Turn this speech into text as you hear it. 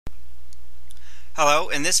Hello,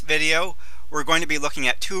 in this video we're going to be looking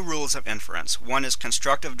at two rules of inference. One is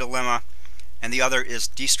constructive dilemma and the other is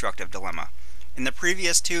destructive dilemma. In the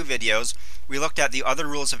previous two videos we looked at the other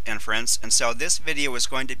rules of inference, and so this video is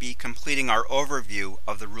going to be completing our overview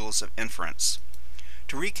of the rules of inference.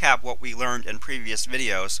 To recap what we learned in previous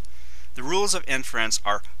videos, the rules of inference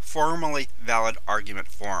are formally valid argument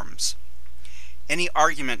forms. Any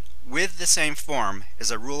argument with the same form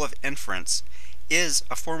as a rule of inference is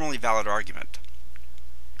a formally valid argument.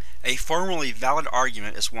 A formally valid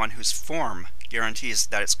argument is one whose form guarantees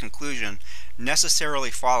that its conclusion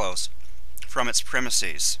necessarily follows from its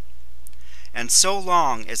premises. And so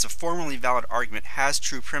long as a formally valid argument has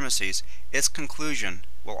true premises, its conclusion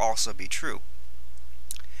will also be true.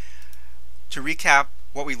 To recap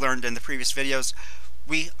what we learned in the previous videos,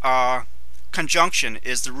 conjunction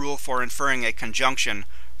is the rule for inferring a conjunction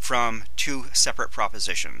from two separate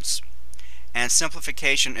propositions. And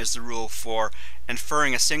simplification is the rule for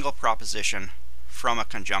inferring a single proposition from a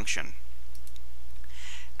conjunction.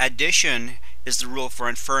 Addition is the rule for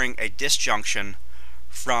inferring a disjunction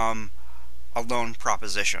from a lone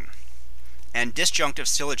proposition. And disjunctive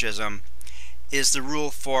syllogism is the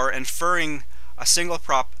rule for inferring a single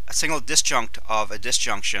disjunct of a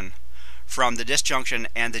disjunction from the disjunction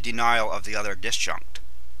and the denial of the other disjunct.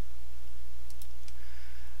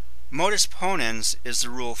 Modus ponens is the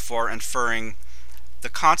rule for inferring the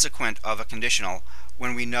consequent of a conditional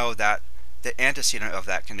when we know that the antecedent of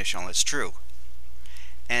that conditional is true.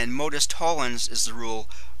 And modus tollens is the rule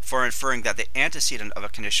for inferring that the antecedent of a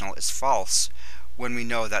conditional is false when we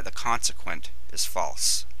know that the consequent is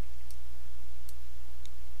false.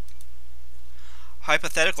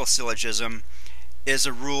 Hypothetical syllogism is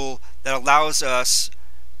a rule that allows us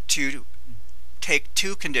to take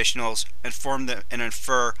two conditionals and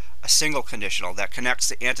infer a single conditional that connects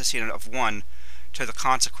the antecedent of one to the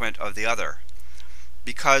consequent of the other,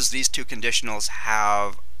 because these two conditionals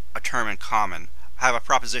have a term in common, have a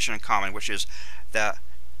proposition in common, which is the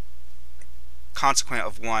consequent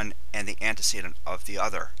of one and the antecedent of the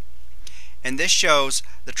other. And this shows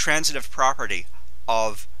the transitive property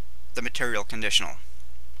of the material conditional.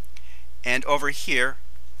 And over here,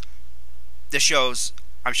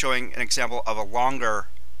 I'm showing an example of a longer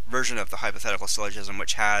version of the hypothetical syllogism,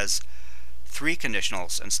 which has three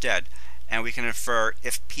conditionals instead. And we can infer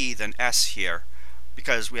if P then S here,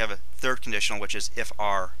 because we have a third conditional, which is if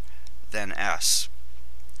R then S.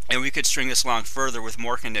 And we could string this along further with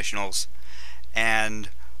more conditionals, and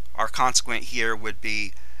our consequent here would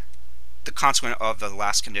be the consequent of the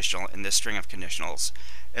last conditional in this string of conditionals,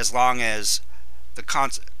 as long as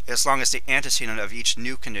the antecedent of each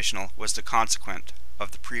new conditional was the consequent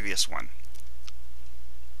of the previous one.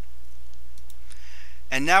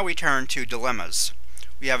 And now we turn to dilemmas.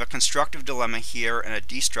 We have a constructive dilemma here and a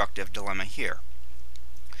destructive dilemma here.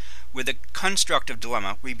 With a constructive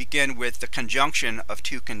dilemma, we begin with the conjunction of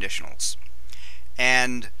two conditionals.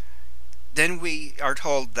 And then we are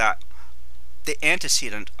told that the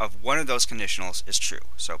antecedent of one of those conditionals is true.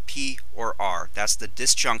 So P or R, that's the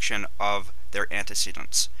disjunction of their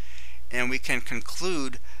antecedents. And we can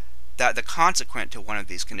conclude that the consequent to one of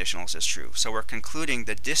these conditionals is true. So we're concluding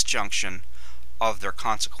the disjunction of their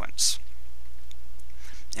consequence.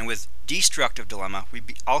 And with destructive dilemma, we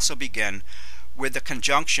also begin with the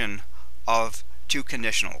conjunction of two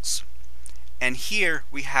conditionals. And here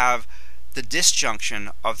we have the disjunction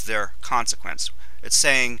of their consequence. It's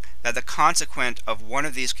saying that the consequent of one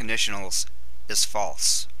of these conditionals is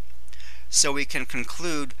false. So we can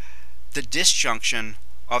conclude the disjunction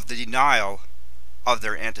of the denial of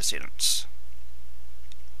their antecedents.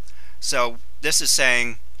 So this is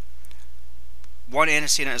saying one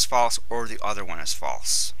antecedent is false or the other one is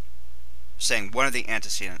false. Saying one of the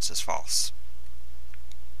antecedents is false.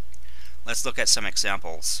 Let's look at some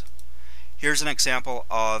examples. Here's an example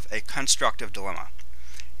of a constructive dilemma.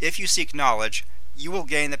 If you seek knowledge, you will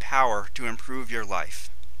gain the power to improve your life.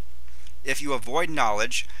 If you avoid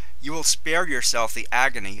knowledge, you will spare yourself the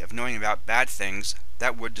agony of knowing about bad things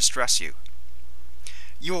that would distress you.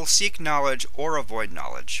 You will seek knowledge or avoid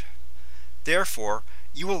knowledge. Therefore,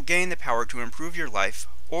 you will gain the power to improve your life,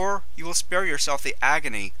 or you will spare yourself the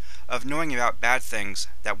agony of knowing about bad things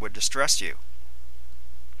that would distress you.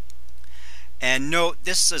 And note,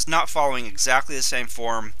 this is not following exactly the same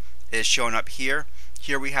form as shown up here.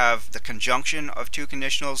 Here we have the conjunction of two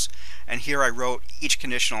conditionals, and here I wrote each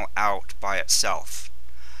conditional out by itself.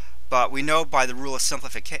 But we know by the rule of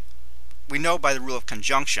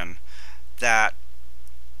conjunction that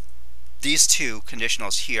these two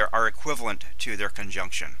conditionals here are equivalent to their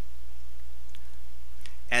conjunction.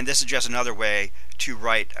 And this is just another way to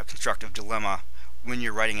write a constructive dilemma when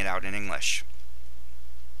you're writing it out in English.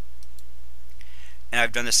 And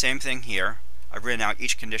I've done the same thing here. I've written out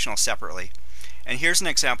each conditional separately. And here's an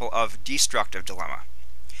example of destructive dilemma.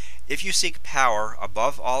 If you seek power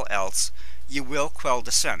above all else, you will quell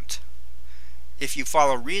dissent. If you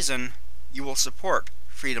follow reason, you will support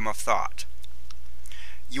freedom of thought.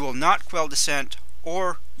 You will not quell dissent,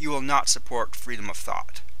 or you will not support freedom of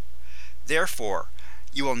thought. Therefore,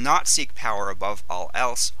 you will not seek power above all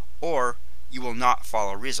else, or you will not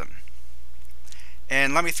follow reason.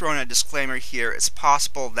 And let me throw in a disclaimer here. It's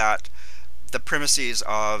possible that the premises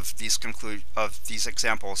of these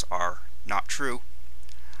examples are not true.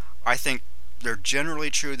 I think they're generally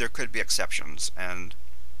true. There could be exceptions, and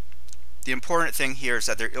the important thing here is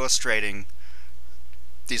that they're illustrating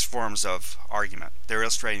these forms of argument. They're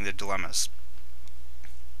illustrating the dilemmas.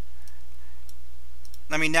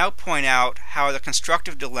 Let me now point out how the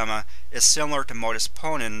constructive dilemma is similar to Modus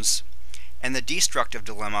Ponens, and the destructive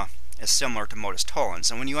dilemma is similar to Modus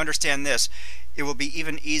Tollens. And when you understand this, it will be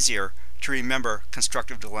even easier to remember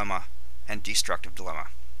constructive dilemma and destructive dilemma.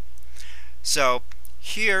 So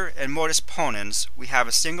here in Modus Ponens, we have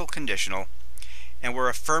a single conditional, and we're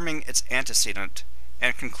affirming its antecedent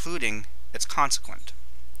and concluding its consequent.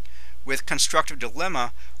 With constructive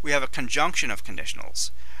dilemma, we have a conjunction of conditionals.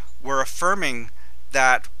 We're affirming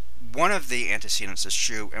that one of the antecedents is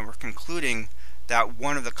true, and we're concluding that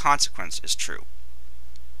one of the consequents is true.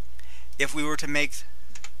 If we were to make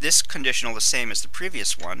this conditional the same as the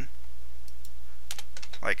previous one,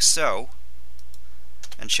 like so,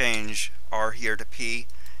 and change R here to P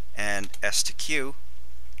and S to Q,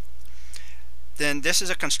 then this is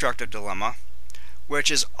a constructive dilemma, which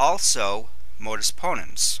is also Modus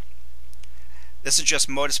Ponens. This is just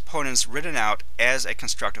Modus Ponens written out as a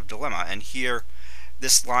constructive dilemma, and here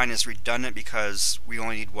this line is redundant because we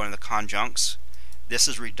only need one of the conjuncts. This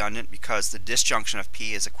is redundant because the disjunction of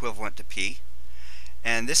P is equivalent to P,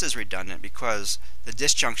 and this is redundant because the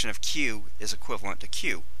disjunction of Q is equivalent to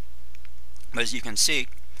Q. But as you can see,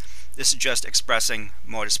 this is just expressing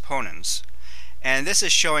Modus Ponens. And this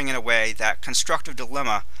is showing in a way that constructive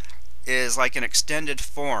dilemma is like an extended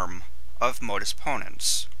form of Modus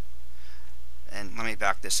Ponens. And let me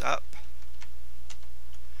back this up.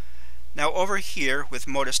 Now over here with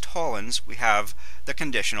Modus Tollens, we have the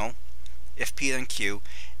conditional, if P then Q,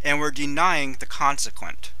 and we're denying the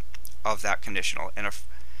consequent of that conditional,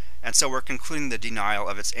 and so we're concluding the denial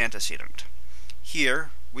of its antecedent.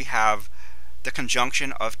 Here we have the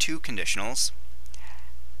conjunction of two conditionals,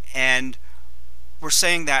 and we're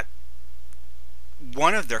saying that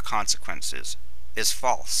one of their consequences is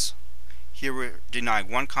false. Here we're denying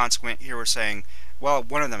one consequent, here we're saying, well,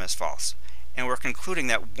 one of them is false. And we're concluding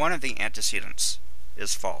that one of the antecedents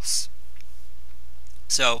is false.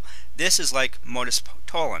 So this is like Modus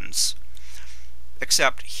Tollens,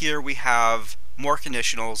 except here we have more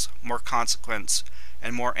conditionals, more consequents,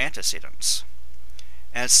 and more antecedents.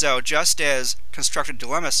 And so just as constructive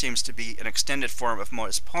dilemma seems to be an extended form of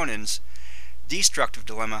Modus Ponens, destructive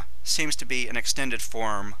dilemma seems to be an extended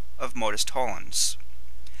form of Modus Tollens.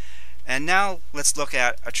 And now let's look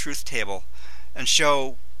at a truth table and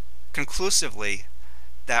show conclusively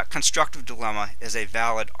that constructive dilemma is a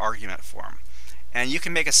valid argument form. And you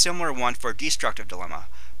can make a similar one for destructive dilemma,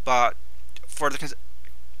 but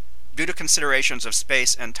due to considerations of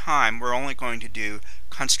space and time, we're only going to do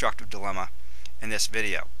constructive dilemma in this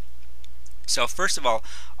video. So first of all,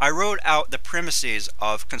 I wrote out the premises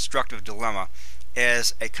of constructive dilemma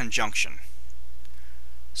as a conjunction.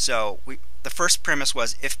 So the first premise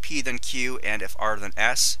was if P then Q and if R then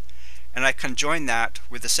S, and I conjoined that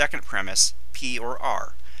with the second premise, P or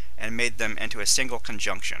R, and made them into a single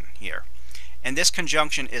conjunction here. And this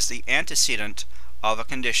conjunction is the antecedent of a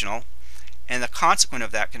conditional, and the consequent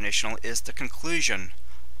of that conditional is the conclusion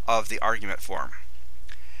of the argument form.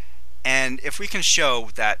 And if we can show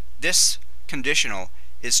that this conditional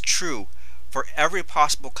is true for every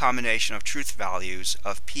possible combination of truth values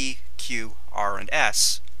of P, Q, R, and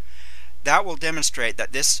S, that will demonstrate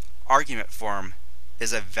that this argument form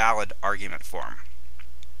is a valid argument form.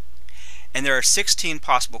 And there are 16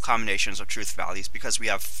 possible combinations of truth values because we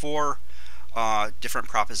have 4 different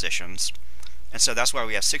propositions. And so that's why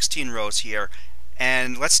we have 16 rows here.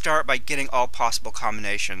 And let's start by getting all possible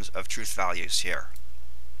combinations of truth values here.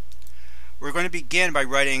 We're going to begin by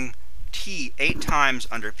writing T 8 times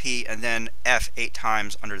under P and then F 8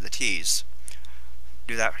 times under the T's.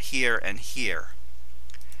 Do that here and here.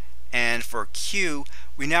 And for Q,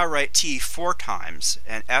 we now write T 4 times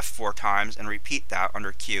and F 4 times and repeat that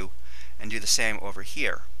under Q and do the same over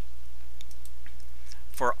here.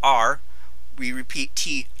 For R, we repeat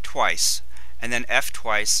T twice and then F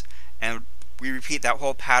twice, and we repeat that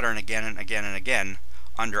whole pattern again and again and again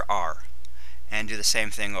under R. and do the same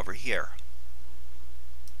thing over here.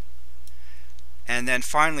 And then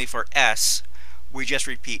finally for S, we just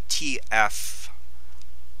repeat TF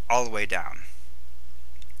all the way down.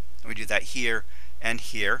 We do that here and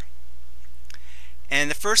here. And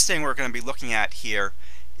the first thing we're going to be looking at here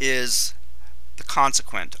is the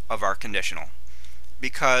consequent of our conditional,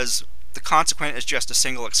 because the consequent is just a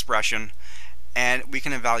single expression, and we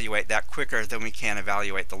can evaluate that quicker than we can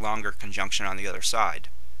evaluate the longer conjunction on the other side.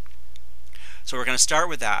 So we're going to start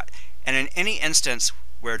with that, and in any instance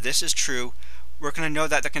where this is true, we're going to know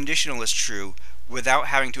that the conditional is true without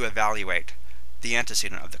having to evaluate the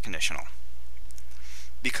antecedent of the conditional,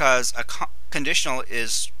 because a conditional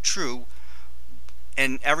is true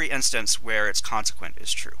in every instance where its consequent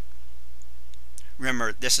is true.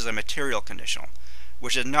 Remember, this is a material conditional,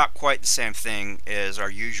 which is not quite the same thing as our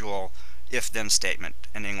usual if-then statement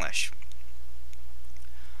in English.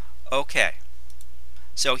 Okay,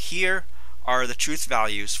 so here are the truth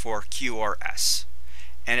values for Q or S,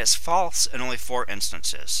 and it's false in only 4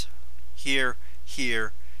 instances: here,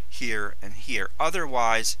 here, here, and here.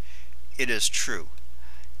 Otherwise, it is true.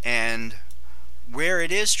 And where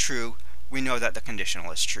it is true, we know that the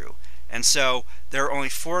conditional is true. And so there are only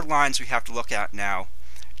 4 lines we have to look at now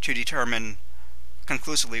to determine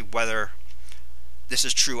conclusively whether this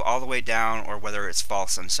is true all the way down or whether it's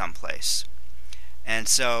false in some place. And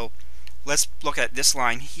so let's look at this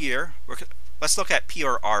line here. Let's look at P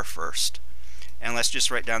or R first. And let's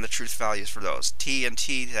just write down the truth values for those. T and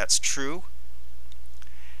T, that's true.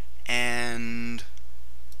 And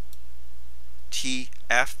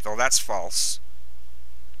TF, well, that's false.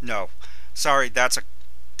 No, sorry, that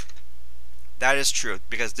is true,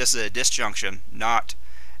 because this is a disjunction, not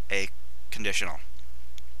a conditional.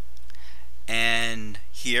 And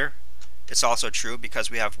here, it's also true because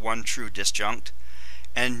we have one true disjunct.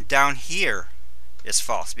 And down here is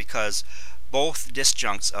false because both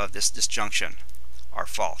disjuncts of this disjunction are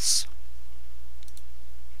false.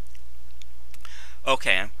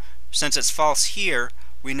 Okay, since it's false here,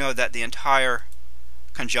 we know that the entire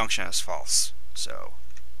conjunction is false. So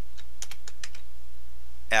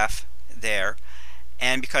F there,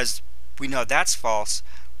 and because we know that's false,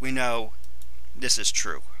 we know this is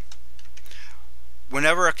true.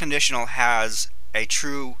 Whenever a conditional has a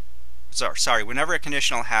whenever a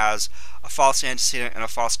conditional has a false antecedent and a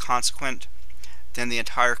false consequent, then the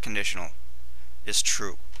entire conditional is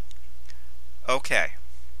true. Okay,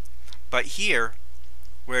 but here,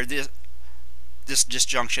 where this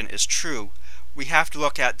disjunction is true, we have to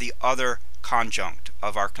look at the other conjunct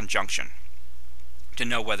of our conjunction to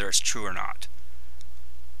know whether it's true or not.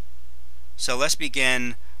 So let's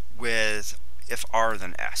begin with if R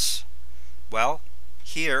then S. Well,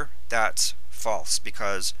 here that's false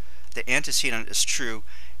because the antecedent is true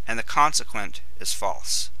and the consequent is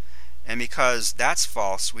false. And because that's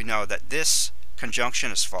false, we know that this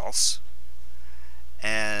conjunction is false,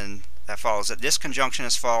 and that follows that this conjunction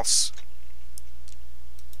is false,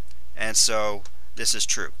 and so this is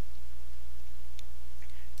true.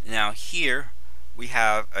 Now here we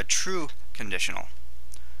have a true conditional,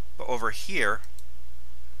 but over here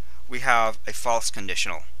we have a false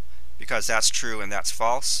conditional because that's true and that's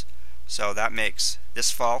false, so that makes this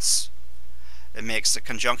false, it makes the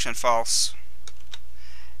conjunction false,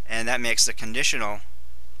 and that makes the conditional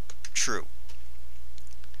true.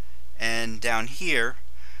 And down here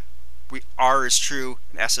R is true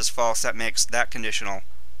and S is false, that makes that conditional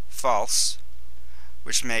false,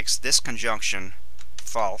 which makes this conjunction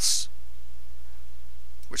false,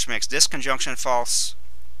 which makes this conjunction false,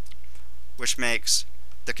 which makes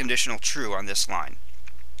the conditional true on this line.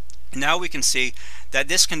 Now we can see that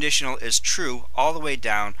this conditional is true all the way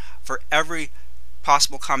down for every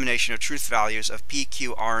possible combination of truth values of P,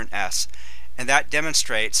 Q, R, and S, and that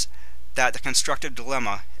demonstrates that the constructive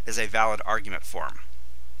dilemma is a valid argument form.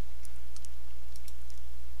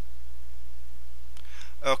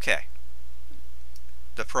 Okay,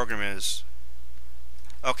 the program is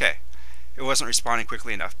okay. It wasn't responding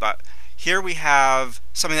quickly enough, but here we have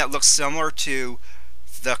something that looks similar to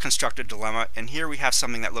the constructive dilemma, and here we have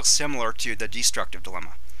something that looks similar to the destructive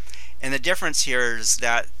dilemma. And the difference here is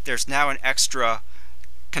that there's now an extra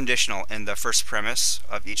conditional in the first premise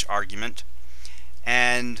of each argument,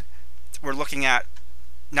 and we're looking at,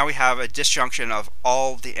 now we have a disjunction of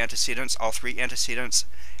all the antecedents, all 3 antecedents,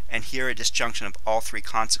 and here a disjunction of all 3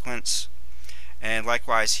 consequents, and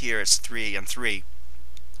likewise here it's 3 and 3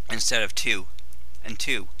 instead of 2 and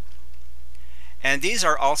 2. And these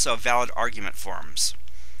are also valid argument forms,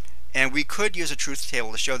 and we could use a truth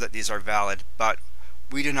table to show that these are valid, but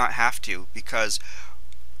we do not have to, because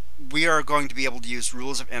we are going to be able to use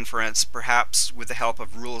rules of inference, perhaps with the help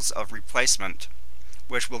of rules of replacement,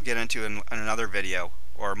 which we'll get into in another video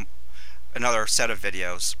or another set of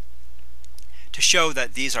videos, to show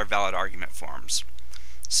that these are valid argument forms.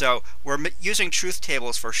 So we're using truth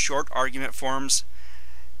tables for short argument forms,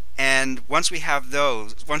 and once we have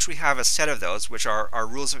a set of those, which are our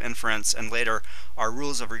rules of inference and later our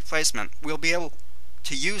rules of replacement, we'll be able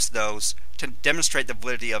to use those to demonstrate the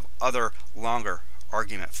validity of other longer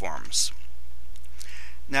argument forms.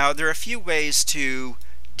 Now, there are a few ways to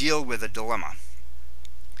deal with a dilemma.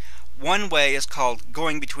 One way is called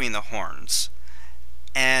going between the horns.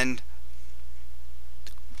 And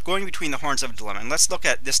going between the horns of a dilemma. And let's look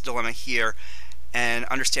at this dilemma here and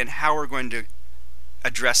understand how we're going to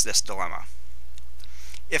address this dilemma.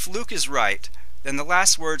 If Luke is right, then the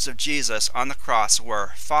last words of Jesus on the cross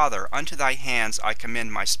were, "Father, unto thy hands I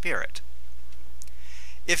commend my spirit."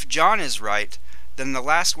 If John is right, then the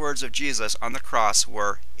last words of Jesus on the cross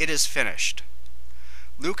were, "It is finished."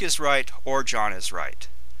 Luke is right or John is right.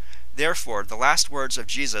 Therefore, the last words of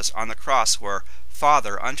Jesus on the cross were,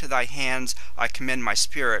 "Father, unto thy hands I commend my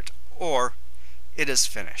spirit," or, "It is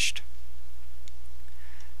finished."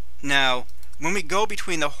 Now, when we go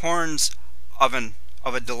between the horns of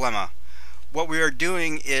a dilemma, what we are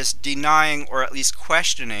doing is denying or at least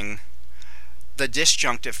questioning the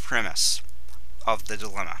disjunctive premise of the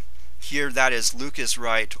dilemma. Here, that is, Luke is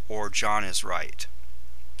right or John is right.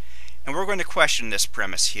 And we're going to question this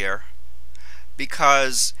premise here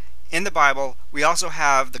because in the Bible we also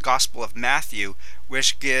have the Gospel of Matthew,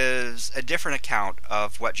 which gives a different account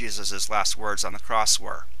of what Jesus' last words on the cross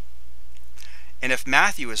were. And if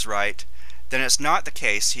Matthew is right, then it's not the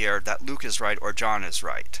case here that Luke is right or John is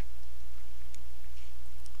right.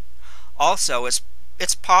 Also,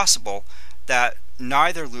 it's possible that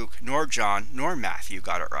neither Luke nor John nor Matthew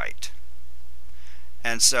got it right.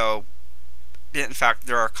 And so, in fact,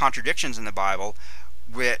 there are contradictions in the Bible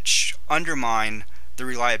which undermine the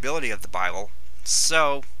reliability of the Bible,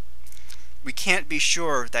 so we can't be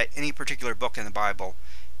sure that any particular book in the Bible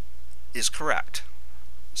is correct.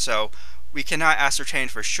 So we cannot ascertain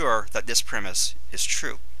for sure that this premise is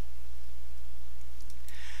true.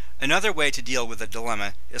 Another way to deal with a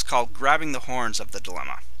dilemma is called grabbing the horns of the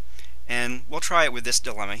dilemma. And we'll try it with this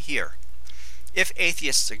dilemma here. If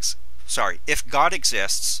God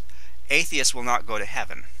exists, atheists will not go to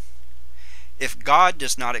heaven. If God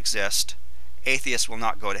does not exist, atheists will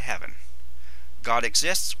not go to heaven. God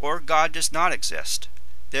exists or God does not exist.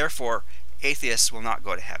 Therefore, atheists will not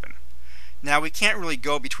go to heaven. Now, we can't really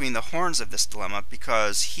go between the horns of this dilemma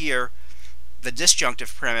because here the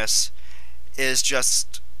disjunctive premise is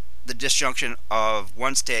just the disjunction of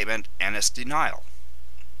one statement and its denial.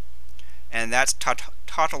 And that's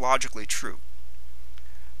tautologically true.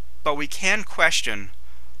 But we can question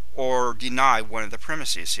or deny one of the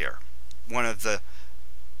premises here, one of the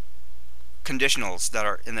conditionals that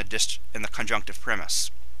are in the conjunctive premise.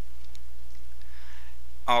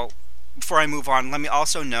 Before I move on, let me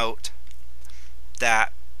also note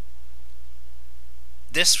that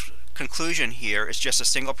this conclusion here is just a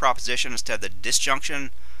single proposition instead of the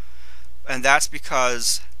disjunction, and that's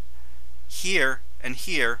because here and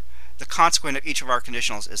here the consequent of each of our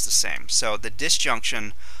conditionals is the same. So the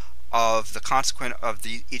disjunction of the consequent of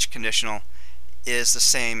each conditional is the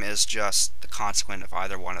same as just the consequent of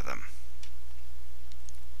either one of them.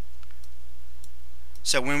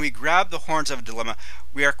 So when we grab the horns of a dilemma,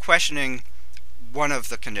 we are questioning one of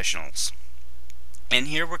the conditionals. And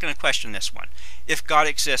here we're going to question this one. If God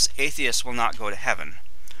exists, atheists will not go to heaven.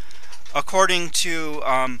 According to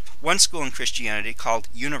one school in Christianity called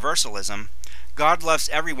Universalism, God loves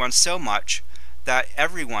everyone so much that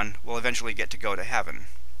everyone will eventually get to go to heaven.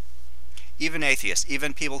 Even atheists,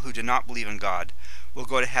 even people who do not believe in God, will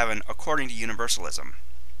go to heaven according to Universalism.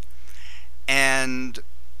 And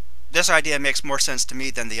this idea makes more sense to me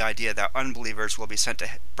than the idea that unbelievers will be sent to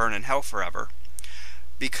burn in hell forever,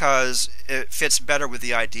 because it fits better with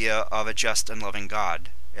the idea of a just and loving God,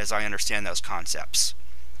 as I understand those concepts.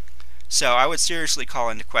 So I would seriously call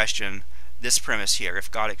into question this premise here: if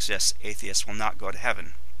God exists, atheists will not go to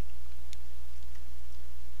heaven.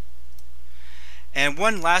 And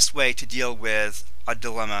one last way to deal with a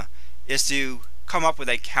dilemma is to come up with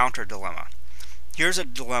a counter-dilemma. Here's a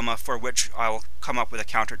dilemma for which I will come up with a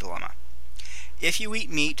counter-dilemma. If you eat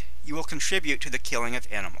meat, you will contribute to the killing of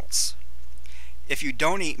animals. If you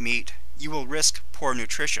don't eat meat, you will risk poor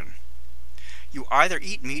nutrition. You either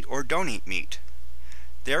eat meat or don't eat meat.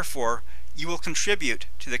 Therefore, you will contribute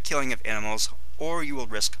to the killing of animals, or you will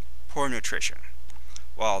risk poor nutrition.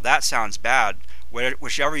 Well, that sounds bad.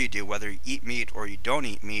 Whichever you do, whether you eat meat or you don't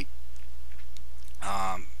eat meat,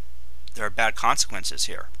 There are bad consequences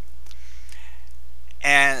here.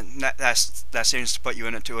 And that seems to put you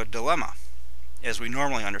into a dilemma, as we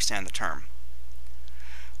normally understand the term.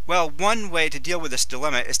 Well, one way to deal with this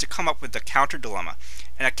dilemma is to come up with the counterdilemma.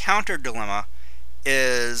 And a counterdilemma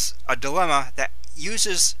is a dilemma that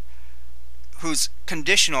whose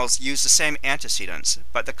conditionals use the same antecedents,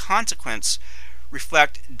 but the consequence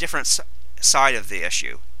reflect different side of the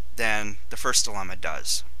issue than the first dilemma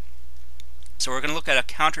does. So we're going to look at a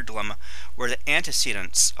counterdilemma where the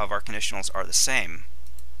antecedents of our conditionals are the same.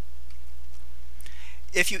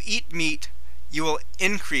 If you eat meat, you will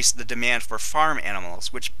increase the demand for farm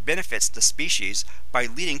animals, which benefits the species by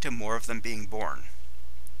leading to more of them being born.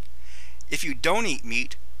 If you don't eat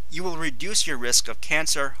meat, you will reduce your risk of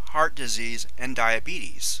cancer, heart disease, and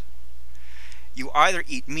diabetes. You either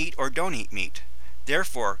eat meat or don't eat meat.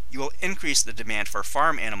 Therefore, you will increase the demand for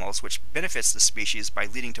farm animals, which benefits the species by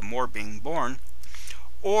leading to more being born,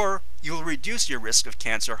 or you will reduce your risk of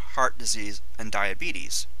cancer, heart disease, and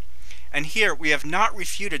diabetes. And here we have not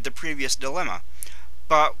refuted the previous dilemma,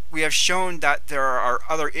 but we have shown that there are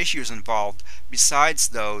other issues involved besides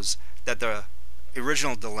those that the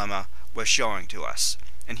original dilemma was showing to us.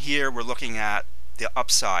 And here we're looking at the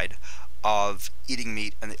upside of eating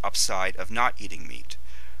meat and the upside of not eating meat.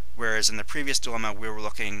 Whereas in the previous dilemma we were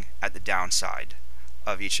looking at the downside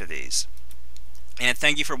of each of these. And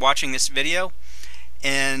thank you for watching this video.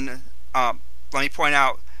 And let me point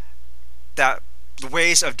out that the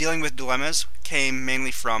ways of dealing with dilemmas came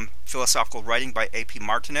mainly from Philosophical Writing by A.P.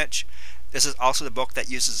 Martinich. This is also the book that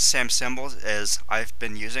uses the same symbols as I've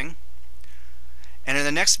been using. And in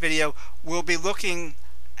the next video, we'll be looking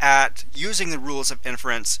at using the rules of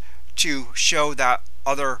inference to show that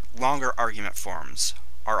other longer argument forms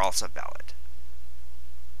are also valid.